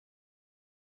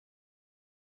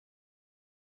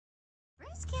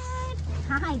Brisket.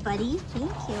 Hi, buddy.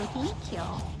 Thank you, thank you.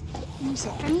 Can you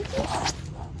sit for me, please?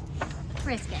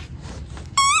 Brisket.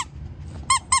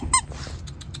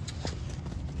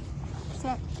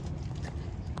 Sit.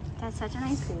 That's such a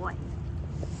nice boy.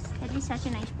 That'd be such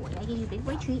a nice boy. I give you a big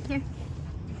boy treat here.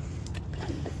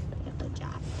 Good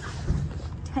job.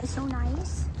 That's so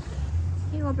nice.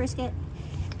 Here you go, Brisket.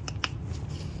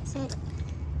 Sit.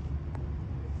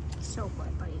 So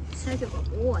good, buddy. Such a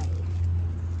good boy.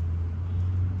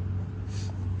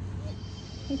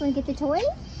 You want to get the toy?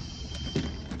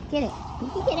 Get it. You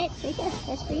can get it. Right there.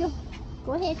 That's for you.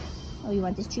 Go ahead. Oh, you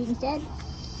want this treat instead?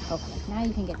 Okay, now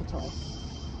you can get the toy.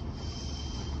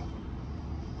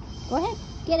 Go ahead.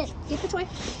 Get it. Get the toy.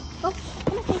 Go.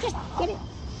 Come on, take it. Get it.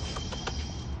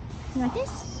 You want this?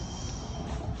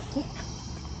 Get it.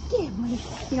 Get it, buddy.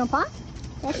 You don't paw?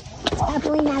 That's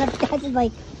definitely not a, that's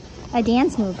like a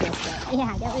dance move.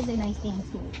 Yeah, that was a nice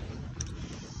dance move.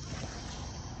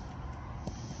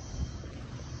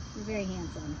 You're very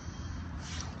handsome.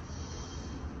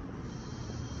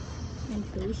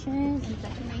 And patient and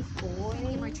such a nice boy.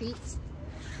 Any more treats?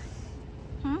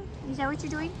 Is that what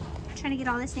you're doing? Trying to get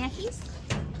all the snackies?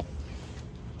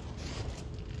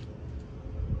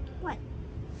 What?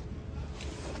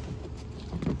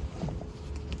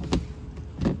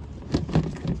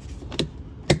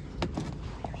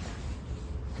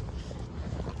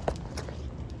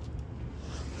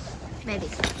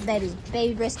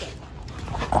 Baby Brisket.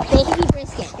 Baby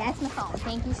Brisket, that's my phone.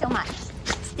 Thank you so much.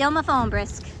 Still my phone,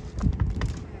 Brisk.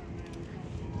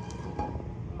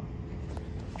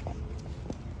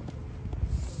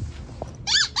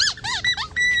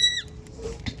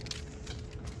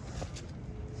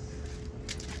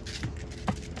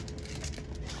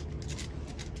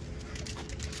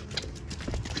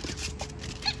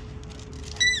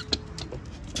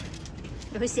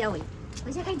 Who's silly?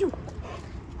 What's that guy do?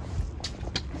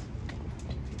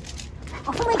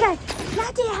 Oh my god,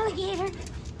 not the alligator,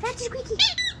 not the squeaky.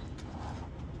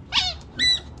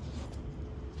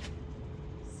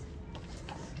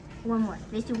 One more,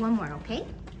 let's do one more, okay?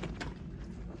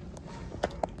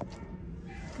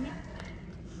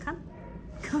 Come here,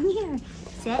 come here,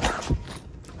 sit. Good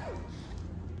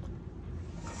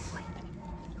boy,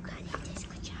 you got it,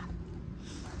 good job.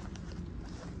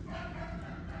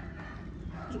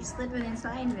 You're slipping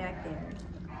inside back there.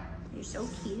 You're so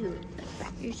cute.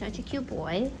 You're such a cute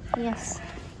boy. Yes.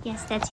 Yes, that's